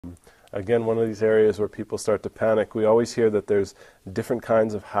Again, one of these areas where people start to panic. We always hear that there's different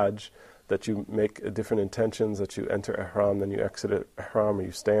kinds of Hajj, that you make different intentions, that you enter Ihram, then you exit Ihram, or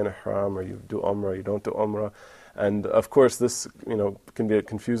you stay in Ihram, or you do Umrah, you don't do Umrah. And of course this can be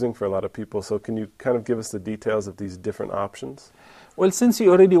confusing for a lot of people. So can you kind of give us the details of these different options? Well, since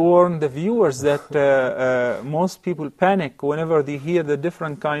you already warned the viewers that most people panic whenever they hear the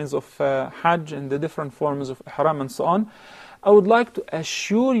different kinds of Hajj and the different forms of Ihram and so on, I would like to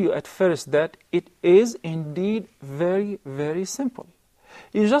assure you at first that it is indeed very, very simple.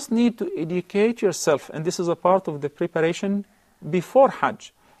 You just need to educate yourself, and this is a part of the preparation before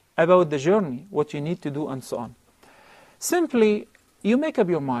Hajj, about the journey, what you need to do and so on. Simply, you make up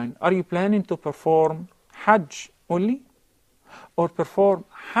your mind, are you planning to perform Hajj only? Or perform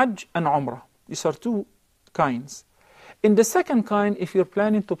Hajj and Umrah? These are two kinds. In the second kind, if you're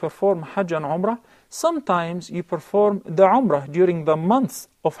planning to perform Hajj and Umrah, sometimes you perform the Umrah during the month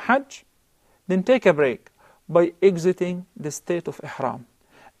of Hajj, then take a break by exiting the state of Ihram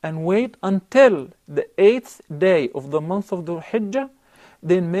and wait until the 8th day of the month of the Hijjah,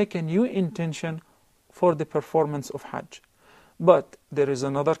 then make a new intention for the performance of Hajj. But there is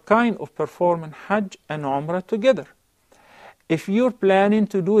another kind of performing Hajj and Umrah together. If you're planning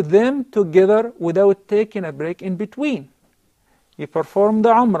to do them together without taking a break in between, you perform the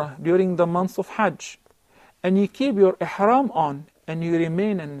Umrah during the month of Hajj, and you keep your Ihram on, and you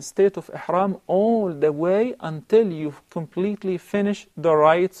remain in a state of Ihram all the way until you've completely finished the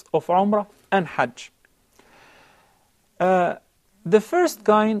rites of Umrah and Hajj. The first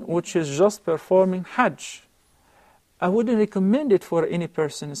kind, which is just performing Hajj, I wouldn't recommend it for any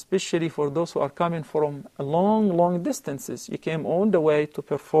person, especially for those who are coming from long distances. You came all the way to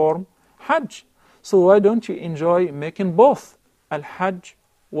perform Hajj. So why don't you enjoy making both Al-Hajj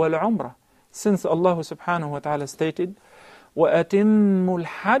wal-Umrah? Since Allah subhanahu wa ta'ala stated, وَأَتِمُّ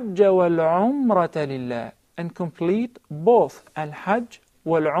الْحَجَّ وَالْعُمْرَةَ لِلَّهِ, and complete both Al-Hajj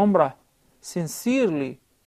wal-Umrah sincerely